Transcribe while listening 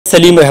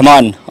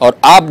सलीमरहमान और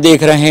आप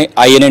देख रहे हैं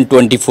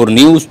INN24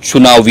 न्यूज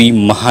चुनावी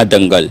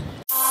महादंगल।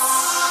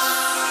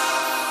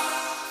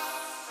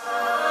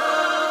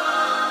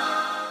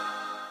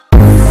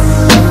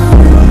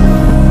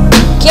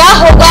 क्या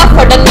होगा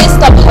फडणवीस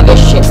का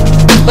भविष्य?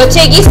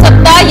 बचेगी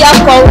सत्ता या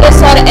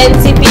कांग्रेस और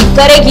एनसीपी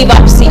करेगी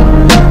वापसी?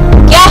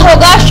 क्या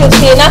होगा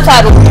शिवसेना का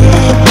रुख?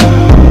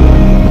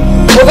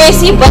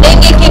 ओवैसी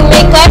बनेंगे किंग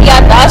मेकर या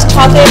राज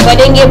ठाकरे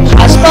बनेंगे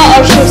भाजपा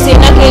और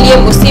शिवसेना के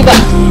लिए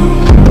मुसीबत?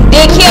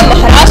 देखिए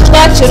महाराष्ट्र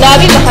का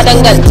चुनावी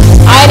महादंगल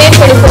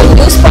INN24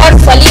 न्यूज पर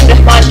सलीम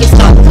रहमान के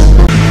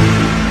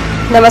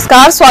साथ।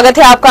 नमस्कार, स्वागत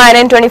है आपका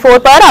INN24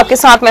 पर। आपके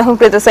साथ मैं हूं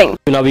प्रीति सिंह।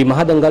 चुनावी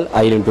महादंगल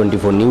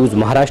INN24 न्यूज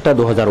महाराष्ट्र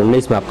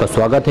 2019 में आपका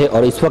स्वागत है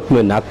और इस वक्त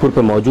मैं नागपुर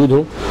पे मौजूद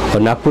हूं और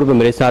नागपुर पे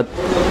मेरे साथ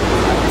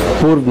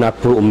पूर्व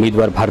नागपुर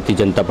उम्मीदवार भारतीय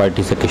जनता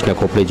पार्टी से कृष्णा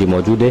खोपड़े जी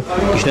मौजूद है।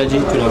 कृष्णा जी,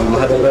 चुनावी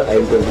महादंगल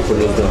INN24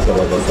 न्यूज में आपका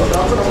बहुत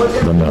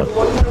स्वागत।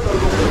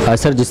 धन्यवाद।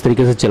 सर, जिस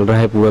तरीके से चल रहा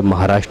है पूरे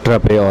महाराष्ट्र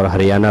पे और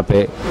हरियाणा पे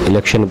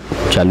इलेक्शन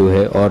चालू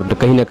है और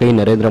कहीं ना कहीं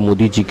नरेंद्र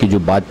मोदी जी की जो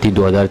बात थी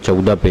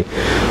 2014 पे,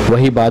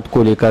 वही बात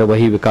को लेकर,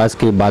 वही विकास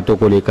की बातों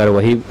को लेकर,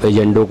 वही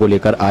एजेंडों को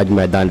लेकर आज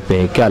मैदान पे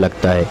है, क्या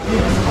लगता है?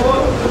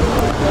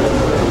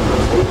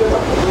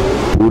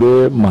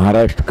 पूरे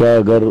महाराष्ट्र का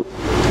अगर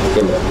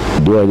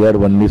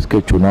 2019 के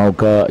चुनाव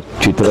का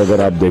चित्र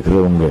अगर आप देख रहे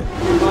होंगे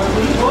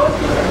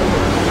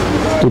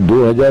तो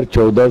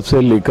 2014 से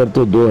लेकर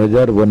तो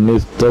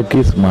 2019 तक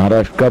इस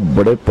महाराष्ट्र का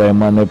बड़े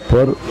पैमाने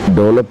पर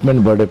डेवलपमेंट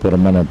बड़े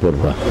पैमाने पर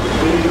हुआ।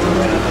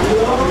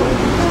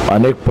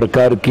 अनेक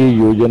प्रकार की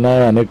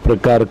योजनाएं, अनेक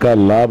प्रकार का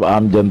लाभ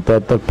आम जनता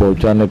तक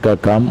पहुंचाने का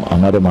काम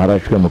हमारे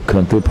महाराष्ट्र के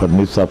मुख्यमंत्री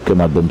फडणवीस साहब के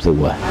माध्यम से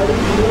हुआ है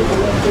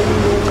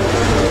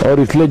और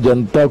इसलिए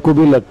जनता को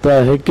भी लगता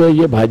है कि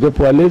ये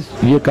भाजपा वाले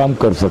ये काम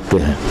कर सकते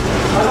हैं,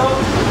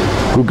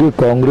 क्योंकि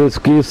कांग्रेस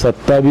की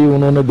सत्ता भी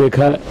उन्होंने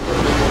देखा है।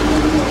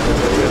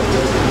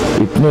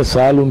 इतने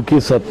साल उनकी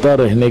सत्ता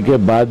रहने के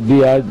बाद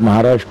भी आज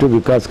महाराष्ट्र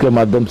विकास के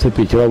माध्यम से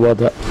पिछड़ा हुआ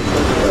था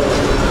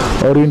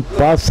और इन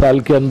 5 साल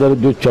के अंदर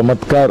जो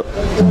चमत्कार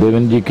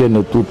देवेंद्र जी के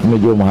नेतृत्व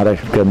में जो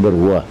महाराष्ट्र के अंदर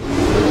हुआ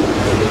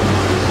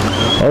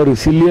और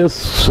इसीलिए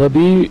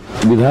सभी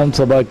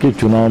विधानसभा के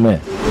चुनाव में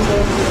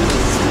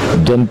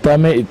जनता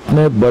में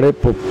इतने बड़े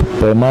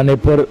पैमाने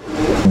पर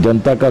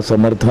जनता का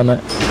समर्थन है।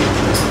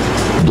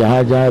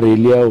 जहाँ जहाँ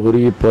रैलियां हो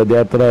रही,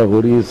 पदयात्रा हो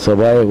रही,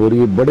 सभाएं हो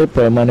रही, बड़े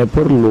पैमाने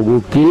पर लोगों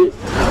की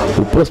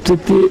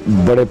उपस्थिति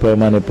बड़े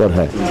पैमाने पर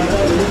है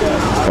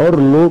और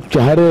लोग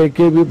चाह रहे हैं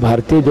कि भी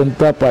भारतीय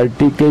जनता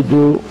पार्टी के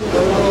जो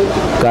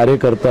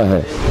कार्यकर्ता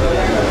है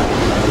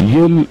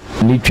ये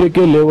नीचे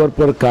के लेवल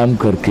पर काम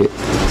करके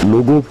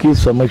लोगों की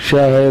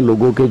समस्या है,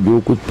 लोगों के जो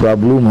कुछ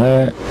प्रॉब्लम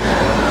है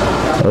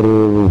और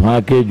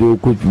वहाँ के जो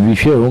कुछ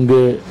विषय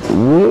होंगे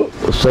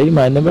वो सही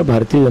मायने में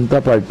भारतीय जनता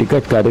पार्टी का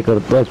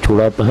कार्यकर्ता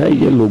छुड़ाता है।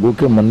 ये लोगों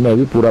के मन में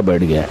अभी पूरा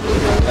बैठ गया है।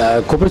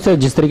 खोपड़े सर,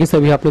 जिस तरीके से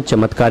अभी आपने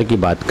चमत्कार की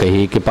बात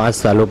कही कि 5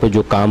 सालों पे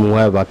जो काम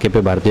हुआ है वाकई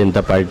पे भारतीय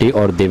जनता पार्टी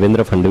और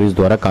देवेंद्र फडणवीस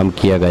द्वारा काम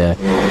किया गया है।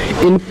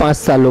 इन 5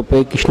 सालों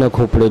पे कृष्णा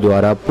खोपड़े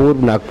द्वारा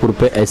पूर्व नागपुर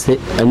पे ऐसे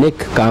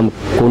अनेक काम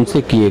कौन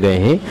से किए गए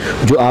हैं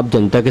जो आप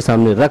जनता के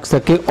सामने रख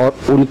सके और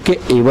उनके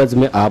एवज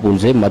में आप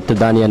उनसे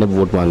मतदान यानी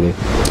वोट मांगे?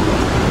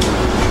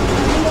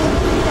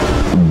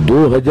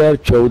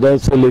 2014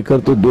 से लेकर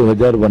तो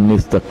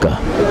 2019 तक का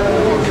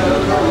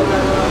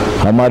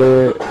हमारे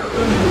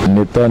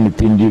नेता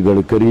नितिन जी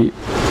गडकरी,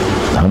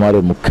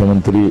 हमारे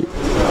मुख्यमंत्री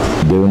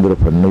देवेंद्र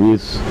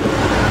फडणवीस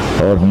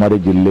और हमारे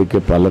जिले के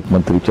पालक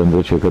मंत्री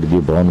चंद्रशेखर जी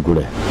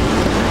बावनकुळे,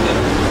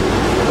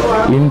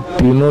 इन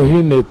तीनों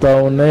ही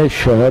नेताओं ने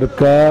शहर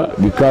का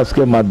विकास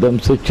के माध्यम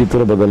से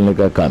चित्र बदलने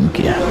का काम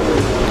किया।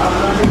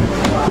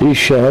 इस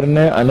शहर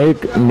ने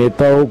अनेक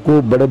नेताओं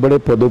को बड़े बड़े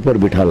पदों पर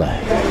बिठाला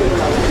है।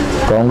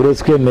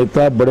 कांग्रेस के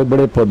नेता बड़े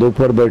बड़े पदों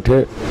पर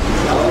बैठे,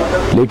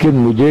 लेकिन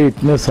मुझे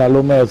इतने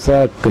सालों में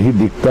ऐसा कहीं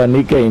दिखता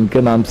नहीं कि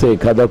इनके नाम से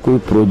एखादा कोई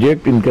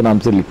प्रोजेक्ट इनके नाम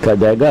से लिखा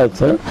जाएगा,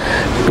 ऐसा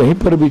कहीं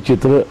पर भी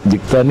चित्र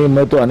दिखता नहीं।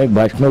 मैं तो अनेक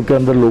भाषणों के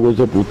अंदर लोगों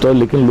से पूछता हूँ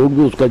लेकिन लोग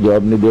भी उसका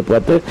जवाब नहीं दे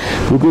पाते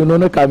क्योंकि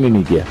उन्होंने काम ही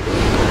नहीं किया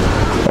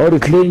और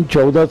इसलिए इन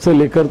 14 से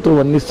लेकर तो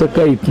 19 तक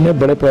का इतने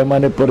बड़े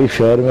पैमाने पर इस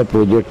शहर में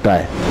प्रोजेक्ट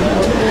आए,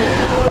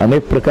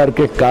 अनेक प्रकार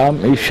के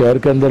काम इस शहर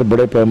के अंदर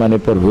बड़े पैमाने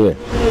पर हुए।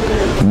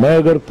 मैं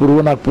अगर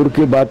पूर्व नागपुर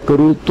की बात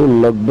करूं तो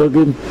लगभग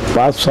इन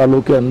 5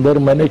 सालों के अंदर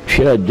मैंने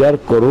 6000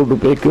 करोड़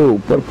रुपए के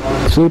ऊपर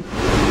से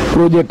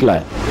प्रोजेक्ट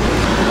लाए।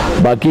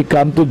 बाकी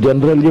काम तो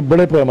जनरल ये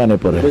बड़े पैमाने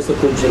पर है।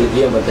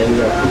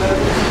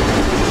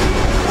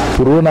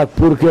 पूर्व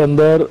नागपुर के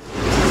अंदर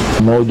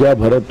मौजा,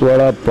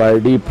 भरतवाड़ा,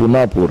 पारडी,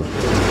 पुनापुर,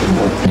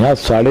 यहाँ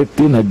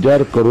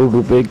 3500 करोड़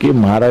रुपए की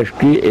महाराष्ट्र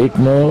की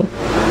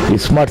एक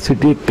स्मार्ट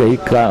सिटी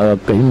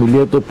कहीं मिली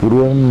है तो पूर्व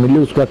में मिली,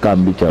 उसका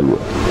काम भी चालू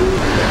है।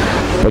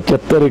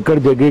 75 एकड़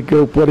जगह के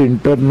ऊपर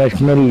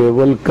इंटरनेशनल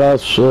लेवल का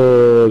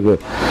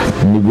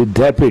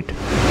विद्यापीठ,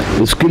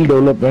 स्किल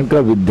डेवलपमेंट का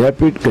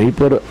विद्यापीठ कहीं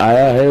पर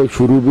आया है,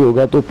 शुरू भी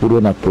होगा तो पूर्व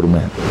नागपुर में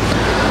है।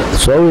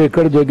 100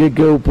 एकड़ जगह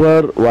के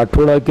ऊपर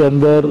वाठोड़ा के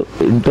अंदर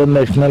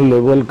इंटरनेशनल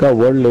लेवल का,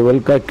 वर्ल्ड लेवल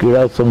का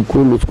क्रीड़ा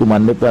संकुल, उसको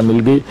मान्यता मिल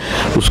गई।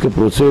 उसके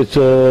प्रोसेस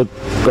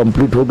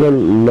कंप्लीट हो गया।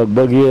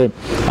 लगभग ये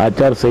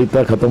आचार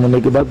संहिता खत्म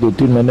होने के बाद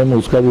 2-3 महीने में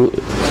उसका भी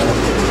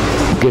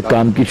के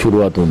काम की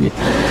शुरुआत होगी।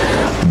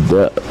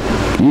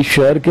 इस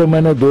शहर के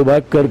मैंने 2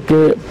 भाग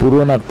करके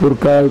पूर्व नागपुर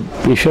का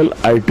स्पेशल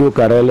आरटीओ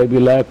कार्यालय भी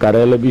लाया,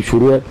 कार्यालय भी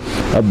शुरू है।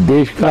 अब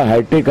देश का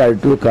हाईटेक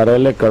आरटीओ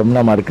कार्यालय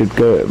कड़मना मार्केट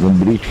के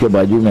ब्रिज के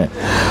बाजू में,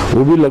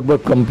 वो भी लगभग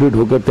कंप्लीट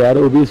होकर तैयार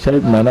है। वो भी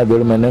शायद महीना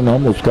 1.5 महीने में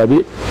हम उसका भी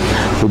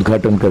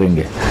उद्घाटन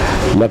करेंगे।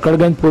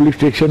 लकड़गंज पुलिस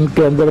स्टेशन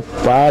के अंदर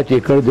 5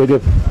 एकड़ जगह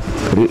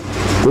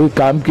कोई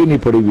काम की नहीं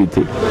पड़ी हुई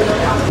थी।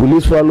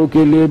 पुलिस वालों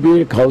के लिए भी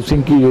एक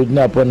हाउसिंग की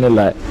योजना अपन ने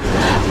लाए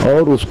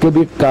और उसके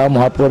भी काम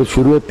वहाँ पर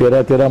शुरू है।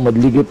 13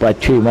 मंजिली की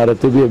 5-6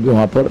 इमारतें भी अभी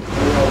वहाँ पर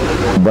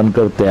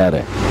बनकर तैयार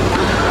है।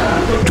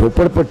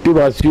 झोपड़पट्टी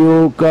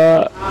वासियों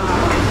का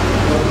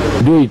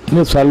जो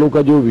इतने सालों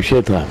का जो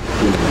विषय था,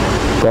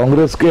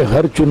 कांग्रेस के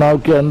हर चुनाव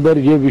के अंदर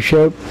ये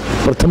विषय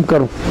प्रथम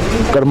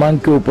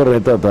क्रमांक के ऊपर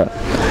रहता था,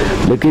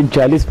 लेकिन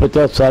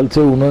 40-50 साल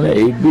से उन्होंने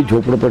एक भी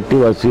झोपड़पट्टी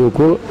वासियों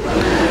को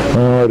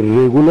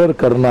रेगुलर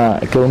करना,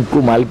 कि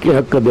उनको मालिकी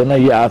हक देना,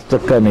 ये आज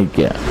तक का नहीं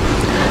किया।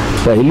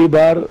 पहली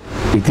बार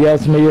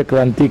इतिहास में यह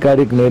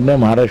क्रांतिकारी निर्णय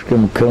महाराष्ट्र के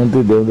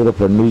मुख्यमंत्री देवेंद्र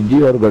फडणवीस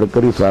जी और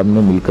गडकरी साहब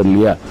ने मिलकर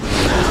लिया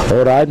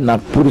और आज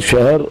नागपुर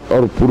शहर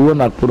और पूर्व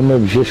नागपुर में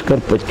विशेषकर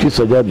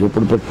 25,000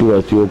 झोपड़पट्टी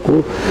वासियों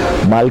को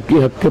मालिकी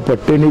हक के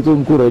पट्टे नहीं तो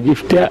उनको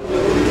रजिस्ट्रियां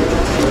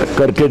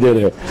करके दे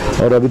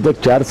रहे और अभी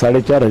तक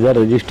 4-4.5 हजार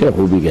रजिस्ट्रियां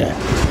हो भी गया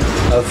है।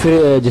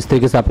 फिर जिस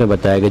तरीके से आपने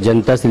बताया कि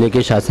जनता से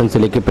लेकर शासन से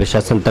लेकर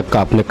प्रशासन तक का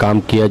आपने काम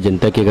किया।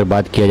 जनता की अगर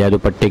बात किया जाए तो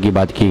पट्टे की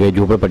बात की गई,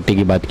 झोपड़पट्टी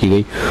की बात की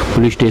गई,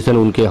 पुलिस स्टेशन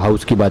उनके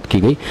हाउस की बात की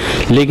गई,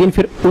 लेकिन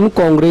फिर उन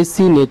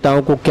कांग्रेसी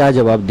नेताओं को क्या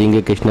जवाब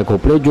देंगे कृष्णा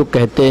खोपड़े जो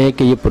कहते हैं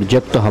कि ये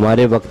प्रोजेक्ट तो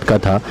हमारे वक्त का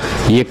था,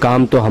 ये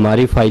काम तो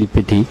हमारी फाइल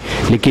पे थी,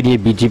 लेकिन ये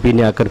बीजेपी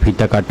ने आकर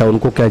फीता काटा,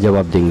 उनको क्या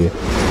जवाब देंगे?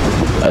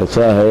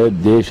 ऐसा है,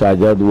 देश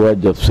आजाद हुआ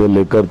जब से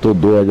लेकर तो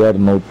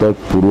 2009 तक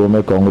पूर्व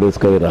में कांग्रेस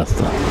का ही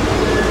रास्ता।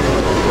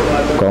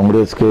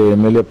 कांग्रेस के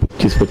एमएलए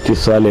 25-25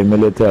 साल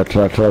एमएलए थे,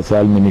 18-18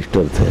 साल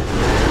मिनिस्टर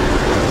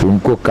थे।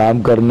 उनको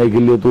काम करने के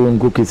लिए तो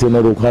उनको किसी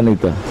ने रोका नहीं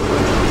था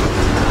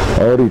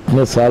और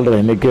इतने साल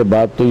रहने के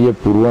बाद तो ये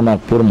पूर्व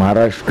नागपुर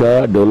महाराष्ट्र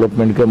का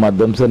डेवलपमेंट के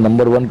माध्यम से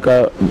नंबर 1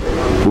 का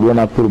पूर्व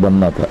नागपुर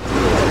बनना था,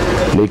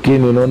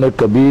 लेकिन इन्होंने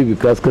कभी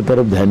विकास की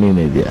तरफ ध्यान ही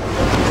नहीं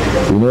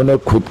दिया। इन्होंने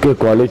खुद के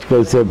कॉलेज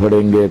कैसे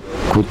बढ़ेंगे,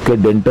 खुद के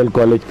डेंटल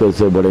कॉलेज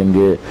कैसे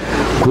बढ़ेंगे,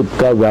 खुद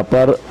का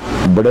व्यापार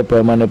बड़े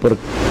पैमाने पर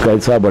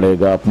कैसा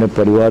बढ़ेगा, अपने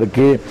परिवार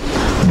के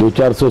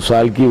 200-400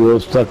 साल की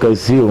व्यवस्था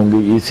कैसी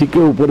होंगी, इसी के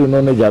ऊपर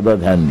इन्होंने ज़्यादा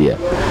ध्यान दिया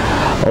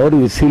और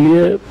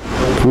इसीलिए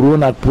पूर्व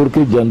नागपुर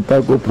की जनता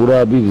को पूरा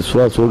अभी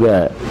विश्वास हो गया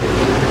है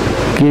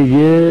कि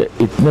ये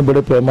इतने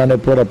बड़े पैमाने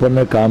पर अपन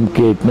ने काम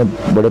किए, इतने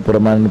बड़े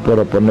पैमाने पर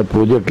अपन ने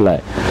प्रोजेक्ट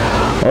लाए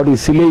और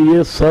इसीलिए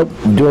ये सब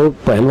जो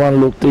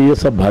पहलवान लोग थे ये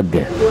सब भाग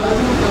गए।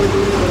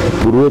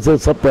 पूर्व से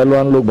सब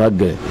पहलवान लोग भाग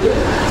गए।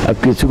 अब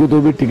किसी को तो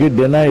भी टिकट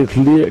देना है,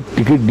 इसलिए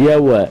टिकट दिया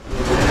हुआ है,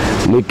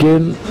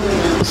 लेकिन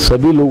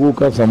सभी लोगों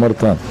का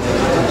समर्थन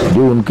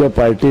जो उनके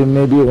पार्टी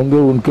में भी होंगे,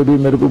 उनके भी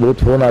मेरे को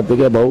बहुत फोन आते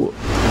कि भाऊ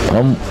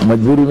हम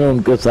मजबूरी में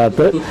उनके साथ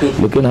है,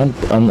 लेकिन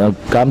हम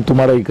काम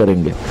तुम्हारा ही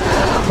करेंगे।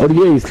 और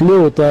ये इसलिए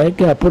होता है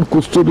कि अपन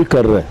कुछ तो भी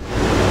कर रहे हैं।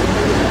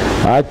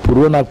 आज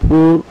पूर्व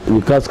नागपुर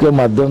विकास के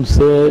माध्यम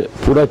से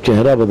पूरा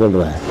चेहरा बदल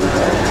रहा है।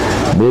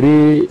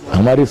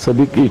 हमारी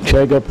सभी की इच्छा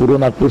है कि पूर्व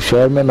नागपुर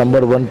शहर में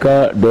नंबर 1 का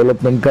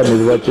डेवलपमेंट का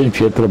निर्वाचन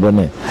क्षेत्र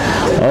बने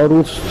और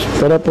उस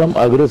तरफ हम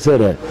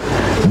अग्रसर है।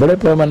 बड़े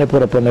पैमाने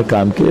पर अपन ने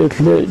काम किया,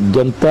 इसलिए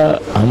जनता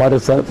हमारे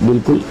साथ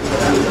बिल्कुल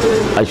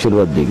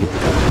आशीर्वाद देगी।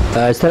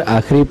 सर,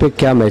 आखिरी पे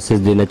क्या मैसेज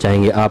देना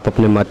चाहेंगे आप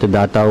अपने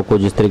मतदाताओं को?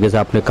 जिस तरीके से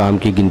आपने काम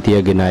की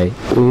गिनतियां गिनाए,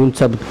 उन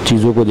सब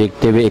चीज़ों को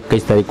देखते हुए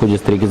 21 तारीख को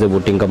जिस तरीके से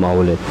वोटिंग का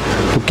माहौल है,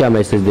 तो क्या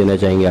मैसेज देना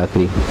चाहेंगे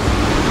आखिरी?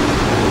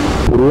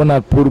 पूर्व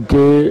नागपुर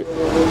के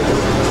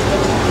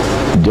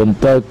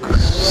जनता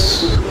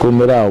को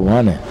मेरा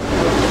आह्वान है,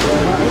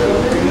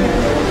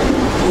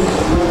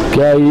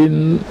 क्या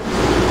इन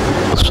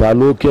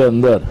सालों के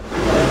अंदर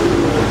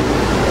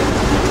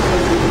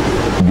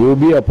जो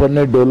भी अपन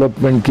ने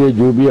डेवलपमेंट किए,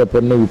 जो भी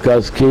अपन ने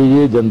विकास किए,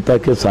 ये जनता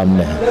के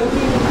सामने है।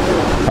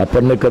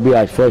 अपन ने कभी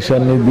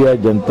आश्वासन नहीं दिया,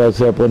 जनता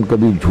से अपन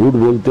कभी झूठ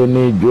बोलते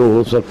नहीं, जो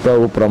हो सकता है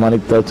वो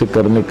प्रामाणिकता से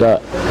करने का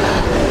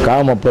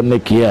काम अपन ने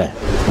किया है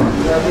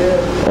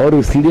और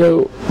इसलिए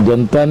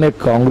जनता ने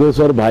कांग्रेस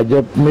और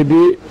भाजपा में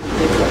भी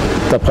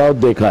तफावत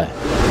देखा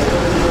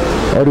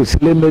है और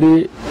इसलिए मेरी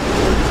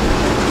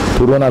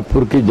पूर्व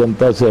नागपुर की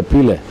जनता से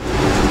अपील है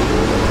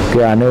कि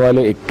आने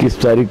वाले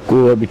 21 तारीख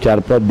को अभी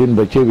 4-5 दिन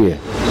बचे हुए हैं,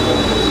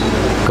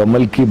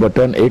 कमल की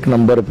बटन 1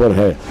 नंबर पर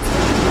है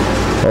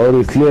और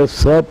इसलिए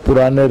सब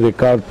पुराने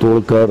रिकॉर्ड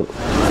तोड़कर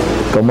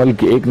कमल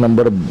की 1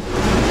 नंबर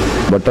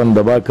बटन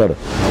दबाकर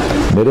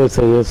मेरे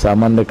से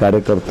सामान्य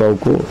कार्यकर्ताओं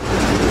को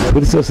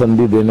फिर से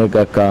संधि देने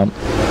का काम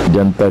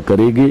जनता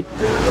करेगी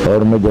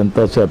और मैं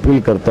जनता से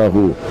अपील करता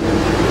हूँ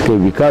कि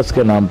विकास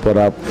के नाम पर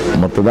आप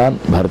मतदान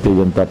भारतीय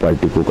जनता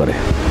पार्टी को करें।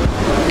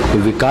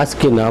 विकास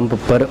के नाम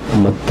पर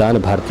मतदान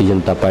भारतीय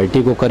जनता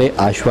पार्टी को करे,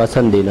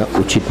 आश्वासन देना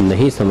उचित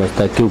नहीं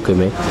समझता क्योंकि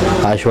मैं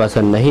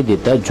आश्वासन नहीं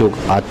देता, जो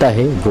आता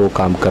है वो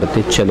काम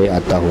करते चले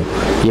आता हूँ।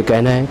 ये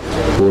कहना है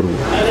पूर्व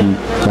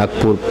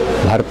नागपुर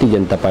भारतीय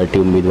जनता पार्टी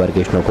उम्मीदवार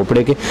कृष्णा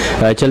खोपड़े के।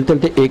 चलते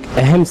चलते एक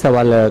अहम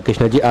सवाल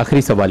कृष्णा जी,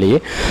 आखिरी सवाल है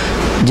ये,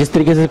 जिस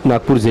तरीके से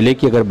नागपुर ज़िले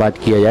की अगर बात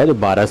किया जाए तो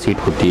 12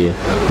 सीट होती है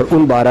और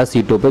उन 12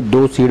 सीटों पे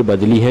 2 सीट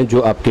बदली हैं,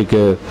 जो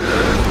आपके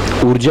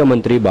ऊर्जा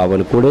मंत्री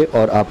बावनकुड़े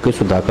और आपके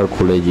सुधाकर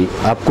खोड़े जी।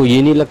 आपको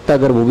ये नहीं लगता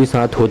अगर वो भी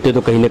साथ होते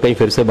तो कहीं ना कहीं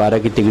फिर से 12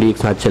 की तिगड़ी एक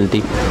साथ चलती?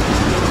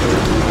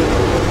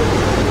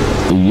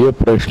 ये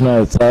प्रश्न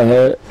ऐसा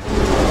है,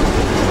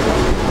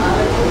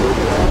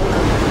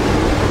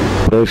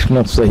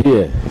 प्रश्न सही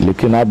है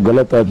लेकिन आप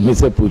गलत आदमी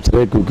से पूछ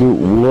रहे हैं, क्योंकि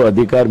वो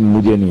अधिकार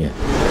मुझे नहीं है।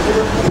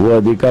 वो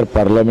अधिकार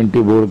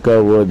पार्लियामेंट्री बोर्ड का,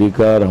 वो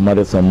अधिकार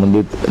हमारे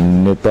संबंधित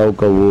नेताओं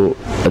का वो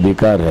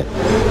अधिकार है।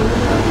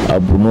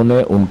 अब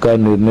उन्होंने उनका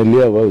निर्णय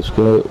लिया हुआ,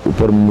 उसके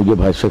ऊपर मुझे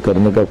भाष्य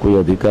करने का कोई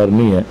अधिकार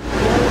नहीं है।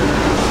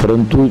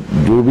 परंतु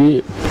जो भी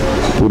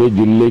पूरे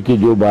जिले की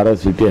जो 12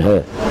 सीटें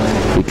हैं,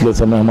 पिछले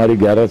समय हमारी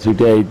 11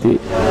 सीटें आई थी,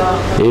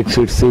 एक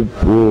सीट से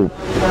वो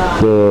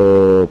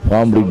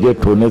फॉर्म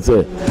रिजेक्ट होने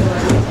से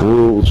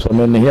वो उस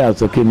समय नहीं आ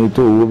सके, नहीं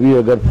तो वो भी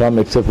अगर फॉर्म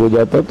एक्सेप्ट हो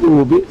जाता तो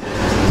वो भी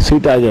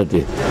सीट आ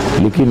जाती।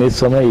 लेकिन इस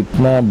समय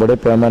इतना बड़े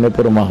पैमाने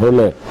पर माहौल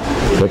है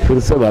तो फिर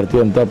से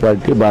भारतीय जनता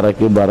पार्टी 12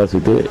 की 12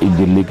 सीटें इस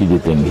दिल्ली की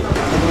जीतेंगी।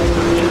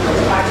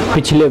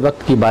 पिछले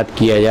वक्त की बात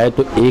किया जाए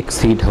तो एक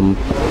सीट हम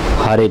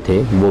हारे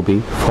थे, वो भी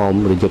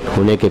फॉर्म रिजेक्ट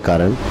होने के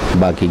कारण।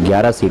 बाकी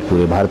 11 सीट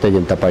पूरे भारतीय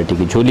जनता पार्टी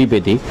की झोली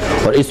पे थी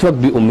और इस वक्त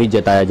भी उम्मीद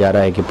जताया जा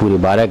रहा है कि पूरे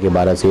 12 के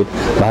 12 सीट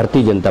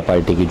भारतीय जनता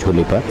पार्टी की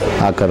झोली पर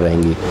आकर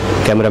रहेंगी।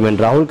 कैमरामैन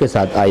राहुल के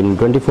साथ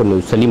INN24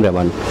 न्यूज़ सलीम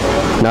रहमान,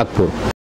 नागपुर।